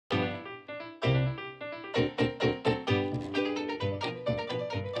Hey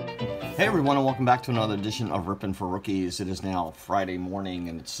everyone, and welcome back to another edition of Rippin' for Rookies. It is now Friday morning,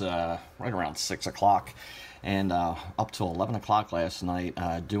 and it's right around 6 o'clock, and up till 11 o'clock last night,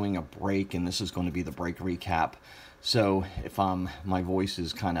 doing a break, and this is going to be the break recap. So if my voice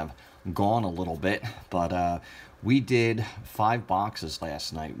is kind of gone a little bit, but we did 5 boxes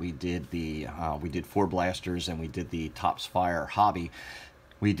last night. We did 4 blasters, and we did the Topps Fire Hobby.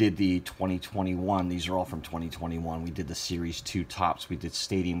 We did the 2021. These are all from 2021. We did the Series 2 Topps. We did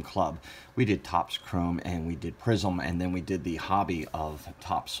Stadium Club. We did Topps Chrome, and we did Prism, and then we did the Hobby of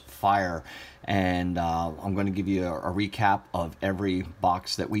Topps Fire. And I'm going to give you a recap of every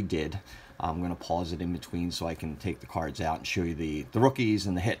box that we did. I'm going to pause it in between so I can take the cards out and show you the rookies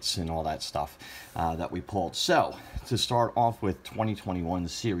and the hits and all that stuff that we pulled. So to start off with 2021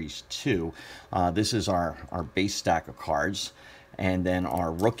 Series 2, this is our base stack of cards. And then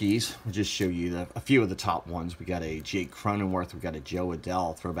our rookies, we'll just show you a few of the top ones. We got a Jake Cronenworth, we got a Joe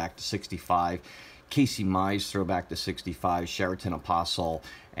Adell, throwback to 65, Casey Mize, throwback to 65, Sheraton Apostle,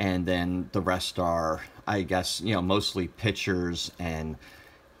 and then the rest are, I guess, mostly pitchers and,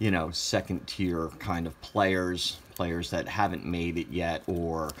 second tier kind of players that haven't made it yet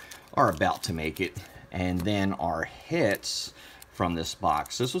or are about to make it. And then our hits from this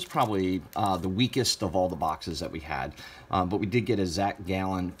box. This was probably the weakest of all the boxes that we had, but we did get a Zach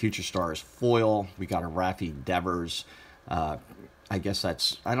Gallen Future Stars foil. We got a Rafi Devers. I guess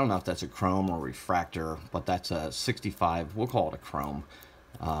I don't know if that's a chrome or refractor, but that's a 65. We'll call it a chrome.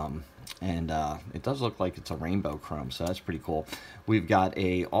 And it does look like it's a rainbow chrome, so that's pretty cool. We've got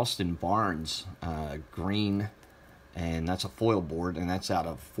a Austin Barnes green, and that's a foil board, and that's out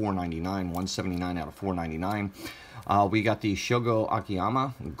of 499, 179 out of 499. We got the Shogo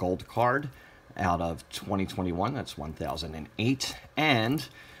Akiyama gold card out of 2021, that's 1008. And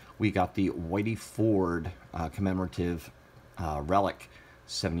we got the Whitey Ford commemorative relic,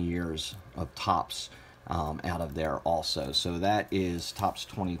 70 years of Topps out of there also. So that is Topps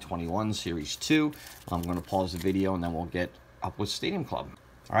 2021 Series 2. I'm going to pause the video and then we'll get up with Stadium Club.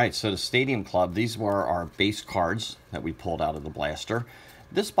 All right, so the Stadium Club, these were our base cards that we pulled out of the blaster.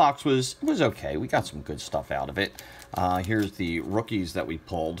 This box was okay. We got some good stuff out of it. Here's the rookies that we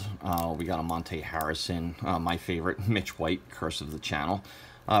pulled. We got a Monte Harrison, my favorite, Mitch White, Curse of the Channel,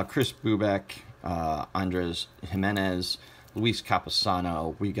 Chris Bubeck, Andres Jimenez, Luis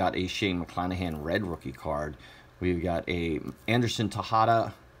Campusano. We got a Shane McClanahan red rookie card. We've got a Anderson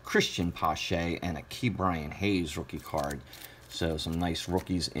Tejada, Christian Pache, and a Ke'Bryan Hayes rookie card. So some nice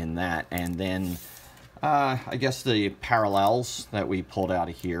rookies in that. And then I guess the parallels that we pulled out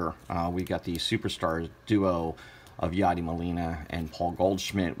of here, we got the Superstars duo of Yadi Molina and Paul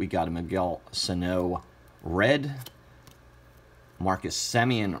Goldschmidt. We got a Miguel Sano red, Marcus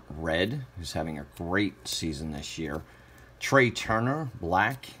Semien red, who's having a great season this year, Trey Turner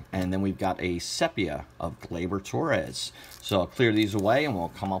black, and then we've got a sepia of Gleyber Torres. So I'll clear these away and we'll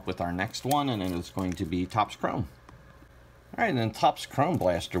come up with our next one, and then it's going to be Topps Chrome. All right, and then Topps Chrome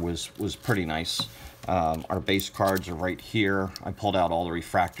Blaster was pretty nice. Our base cards are right here. I pulled out all the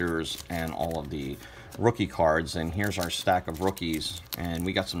refractors and all of the rookie cards, and here's our stack of rookies, and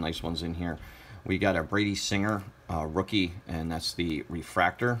we got some nice ones in here. We got a Brady Singer rookie, and that's the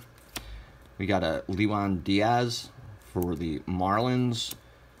refractor. We got a Lewan Diaz for the Marlins,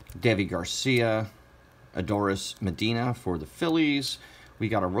 Deivi Garcia, Adoris Medina for the Phillies. We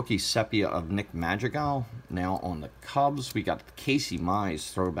got a rookie sepia of Nick Madrigal, now on the Cubs. We got Casey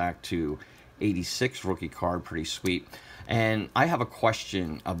Mize, throwback to 86 rookie card, pretty sweet. And I have a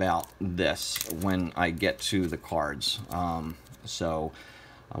question about this when I get to the cards.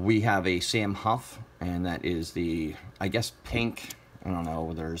 We have a Sam Huff, and that is the, I guess, pink. I don't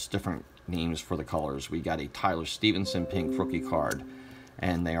know, there's different names for the colors. We got a Tyler Stevenson pink rookie card,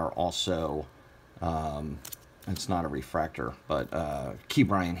 and they are also... it's not a refractor, but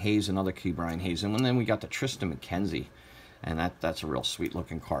Ke'Bryan Hayes, another Ke'Bryan Hayes. And then we got the Tristan McKenzie, and that's a real sweet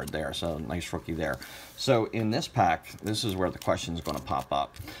looking card there. So nice rookie there. So in this pack, this is where the question is going to pop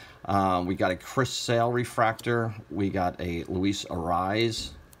up. We got a Chris Sale refractor. We got a Luis Arraez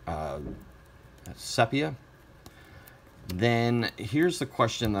sepia. Then here's the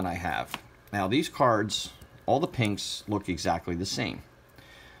question that I have. Now these cards, all the pinks look exactly the same.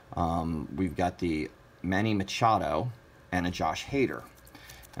 We've got the Manny Machado and a Josh Hader.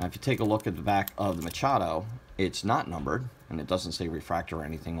 Now if you take a look at the back of the Machado, it's not numbered, and it doesn't say refractor or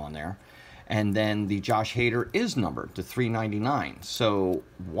anything on there. And then the Josh Hader is numbered to 399. So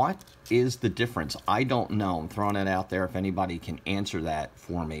what is the difference? I don't know. I'm throwing it out there. If anybody can answer that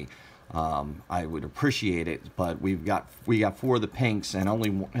for me, I would appreciate it. But we got 4 of the pinks,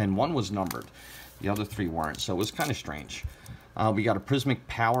 and one was numbered. The other 3 weren't, so it was kind of strange. We got a Prismatic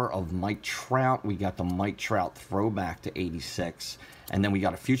Power of Mike Trout. We got the Mike Trout throwback to 86. And then we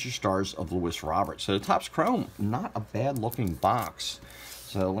got a Future Stars of Luis Robert. So the Topps Chrome, not a bad looking box.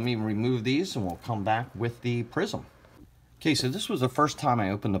 So let me remove these and we'll come back with the Prism. Okay, so this was the first time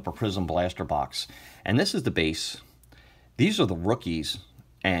I opened up a Prism Blaster box. And this is the base. These are the rookies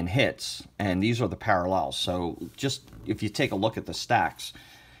and hits, and these are the parallels. So just if you take a look at the stacks,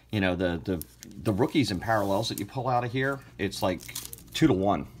 you know, the rookies and parallels that you pull out of here, it's like 2 to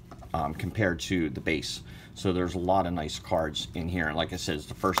 1 compared to the base. So there's a lot of nice cards in here. And like I said, it's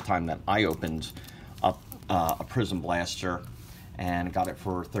the first time that I opened up a Prism Blaster, and got it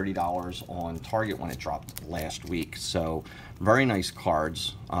for $30 on Target when it dropped last week. So very nice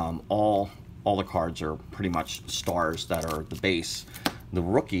cards. All the cards are pretty much stars that are the base. The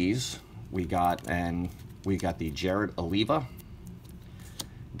rookies we got the Jared Oliva,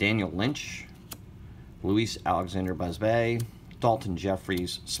 Daniel Lynch, Luis Alexander Bazbay, Dalton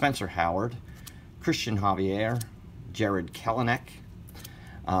Jeffries, Spencer Howard, Christian Javier, Jared Kelenic.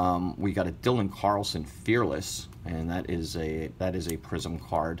 We got a Dylan Carlson Fearless, and that is a Prism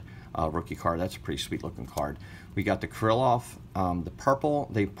card, rookie card. That's a pretty sweet looking card. We got the Krylov, the purple.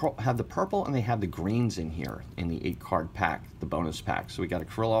 They have the purple and they have the greens in here in the 8-card pack, the bonus pack. So we got a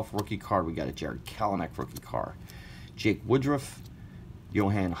Krylov rookie card. We got a Jared Kelenic rookie card, Jake Woodruff,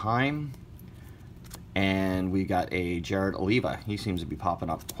 Johan Heim, and we got a Jared Oliva. He seems to be popping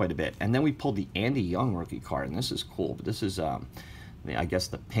up quite a bit. And then we pulled the Andy Young rookie card, and this is cool. But this is, I guess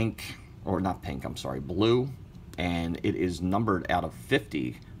the pink, or not pink, I'm sorry, blue, and it is numbered out of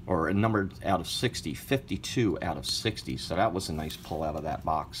 50, or numbered out of 60, 52 out of 60. So that was a nice pull out of that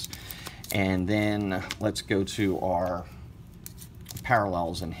box. And then let's go to our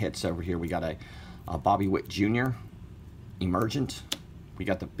parallels and hits over here. We got a Bobby Witt Jr. Emergent. We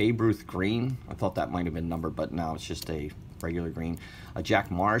got the Babe Ruth green. I thought that might have been numbered, but no, it's just a regular green. A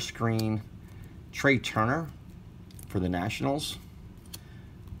Jack Morris green. Trey Turner for the Nationals.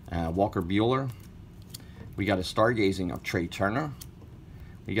 Walker Buehler. We got a Stargazing of Trey Turner.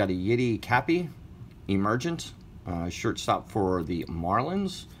 We got a Yiddy Cappy Emergent. Shortstop for the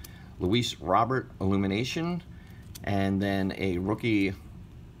Marlins. Luis Robert Illumination. And then a rookie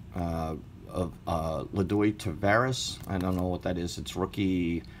of Ledoy Tavares. I don't know what that is. It's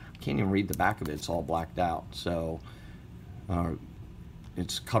rookie. I can't even read the back of it. It's all blacked out. So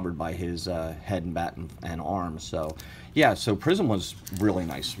it's covered by his head and bat and arms. So yeah, so Prism was really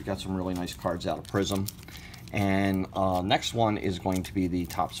nice. We got some really nice cards out of Prism. And next one is going to be the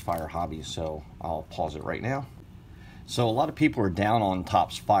Topps Fire Hobbies. So I'll pause it right now. So a lot of people are down on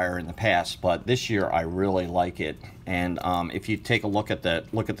Topps Fire in the past, but this year I really like it. And if you take a look at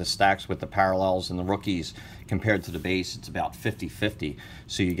the stacks with the parallels and the rookies compared to the base, it's about 50-50.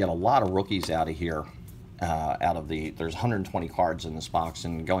 So you get a lot of rookies out of here. There's 120 cards in this box,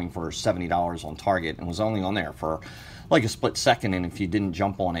 and going for $70 on Target, and was only on there for like a split second, and if you didn't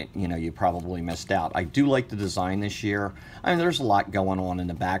jump on it, you know, you probably missed out. I do like the design this year. I mean, there's a lot going on in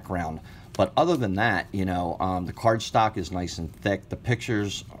the background, but other than that, you know, the card stock is nice and thick. The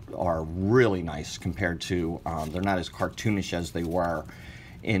pictures are really nice compared to, they're not as cartoonish as they were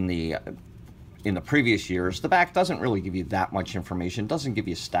in the previous years. The back doesn't really give you that much information. It doesn't give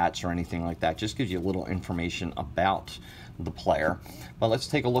you stats or anything like that. It just gives you a little information about the player. But let's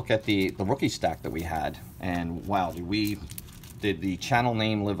take a look at the rookie stack that we had. And wow, did the channel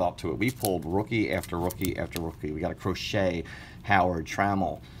name live up to it? We pulled rookie after rookie after rookie. We got a Crochet, Howard,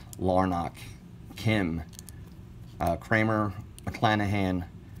 Trammell, Larnach, Kim, Kramer, McClanahan,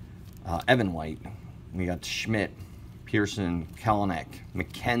 Evan White. We got Schmidt, Pearson, Kelenic,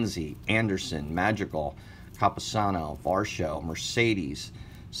 McKenzie, Anderson, Madrigal, Campusano, Varsho, Mercedes,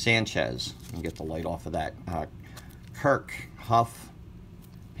 Sanchez. Let me get the light off of that. Kirk, Huff,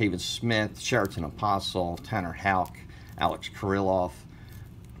 Pavin Smith, Sheraton Apostle, Tanner Houck, Alex Kirilloff,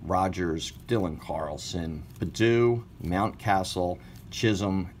 Rogers, Dylan Carlson, Baду, Mountcastle,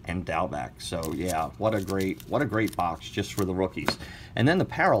 Chisholm, and Dalbec. So yeah, what a great box just for the rookies. And then the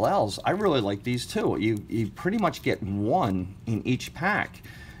parallels, I really like these too. You pretty much get one in each pack,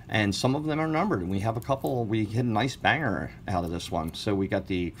 and some of them are numbered, and we have a couple. We hit a nice banger out of this one. So we got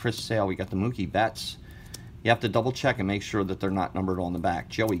the Chris Sale, we got the Mookie Betts. You have to double check and make sure that they're not numbered on the back.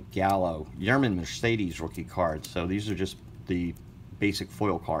 Joey Gallo, Yerman Mercedes rookie cards. So these are just the basic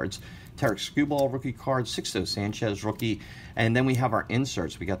foil cards. Tarek Skubal rookie card, Sixto Sanchez rookie, and then we have our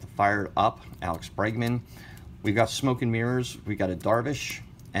inserts. We got the Fired Up, Alex Bregman. We've got Smoke and Mirrors. We got a Darvish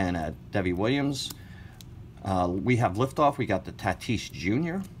and a Debbie Williams. We have Liftoff. We got the Tatis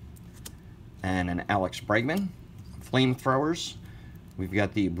Jr. and an Alex Bregman. Flamethrowers. We've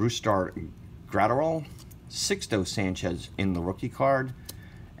got the Brusdar Gratterall, Sixto Sanchez in the rookie card,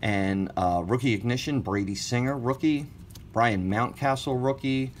 and rookie ignition, Brady Singer rookie, Brian Mountcastle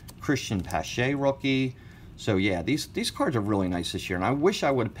rookie, Christian Pache rookie. So yeah, these cards are really nice this year, and I wish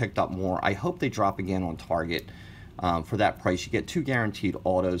I would have picked up more. I hope they drop again on Target. For that price, you get 2 guaranteed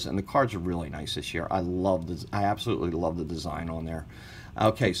autos, and the cards are really nice this year. I absolutely love the design on there.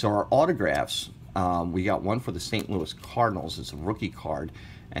 Okay, so our autographs, we got one for the St. Louis Cardinals. It's a rookie card,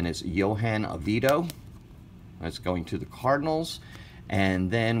 and it's Johan Oviedo. That's going to the Cardinals. And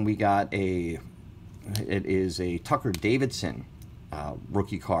then we got it is a Tucker Davidson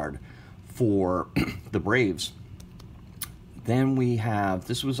rookie card for the Braves. Then we have,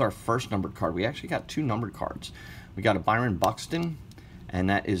 this was our first numbered card. We actually got 2 numbered cards. We got a Byron Buxton, and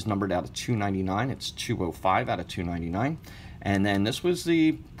that is numbered out of 299. It's 205 out of 299. And then this was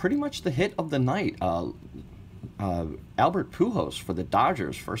pretty much the hit of the night. Albert Pujols for the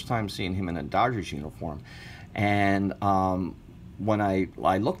Dodgers. First time seeing him in a Dodgers uniform. And when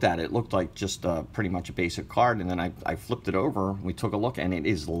I looked at it, it looked like just pretty much a basic card, and then I flipped it over. We took a look, and it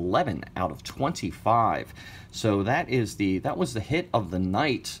is 11 out of 25. So that was the hit of the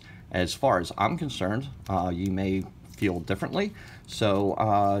night as far as I'm concerned. You may feel differently.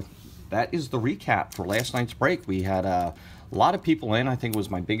 So that is the recap for last night's break. We had a lot of people in. I think it was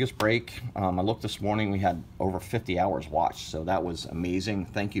my biggest break. I looked this morning, we had over 50 hours watched, so that was amazing.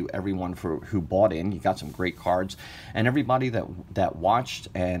 Thank you everyone who bought in. You got some great cards, and everybody that watched.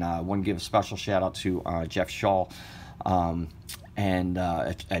 And I want to give a special shout out to Jeff Shaw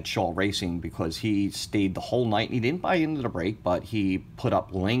at Shaw Racing, because he stayed the whole night. He didn't buy into the break, but he put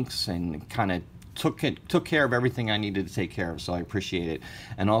up links and kind of took care of everything I needed to take care of, so I appreciate it.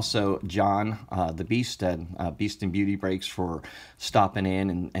 And also John, the Beast, Beast and Beauty Breaks, for stopping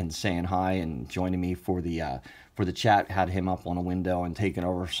in and saying hi and joining me for the chat. Had him up on a window and taking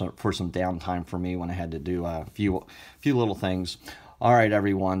over for some downtime for me when I had to do a few little things. All right,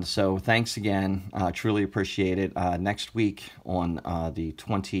 everyone. So thanks again. Truly appreciate it. Next week on the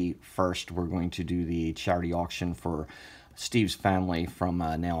 21st, we're going to do the charity auction for Steve's family from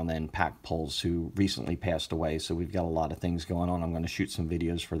Now and Then Pack Pulls, who recently passed away. So we've got a lot of things going on. I'm going to shoot some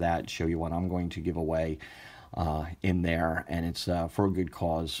videos for that, show you what I'm going to give away in there. And it's for a good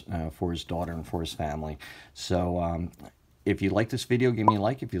cause, for his daughter and for his family. So if you like this video, give me a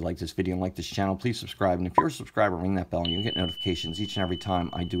like. If you like this video and like this channel, please subscribe. And if you're a subscriber, ring that bell and you'll get notifications each and every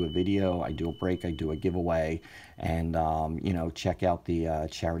time I do a video, I do a break, I do a giveaway. And, you know, check out the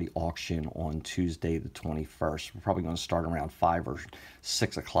charity auction on Tuesday the 21st. We're probably going to start around 5 or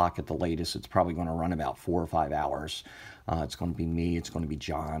 6 o'clock at the latest. It's probably going to run about 4 or 5 hours. It's going to be me, it's going to be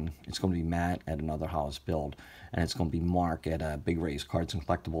John, it's going to be Matt at Another House Build, and it's going to be Mark at Big Ray's Cards and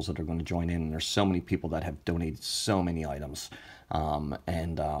Collectibles that are going to join in. And there's so many people that have donated so many items,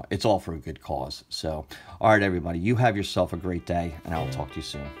 and it's all for a good cause. So, all right, everybody, you have yourself a great day, and I'll talk to you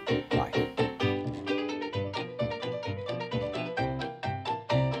soon. Bye.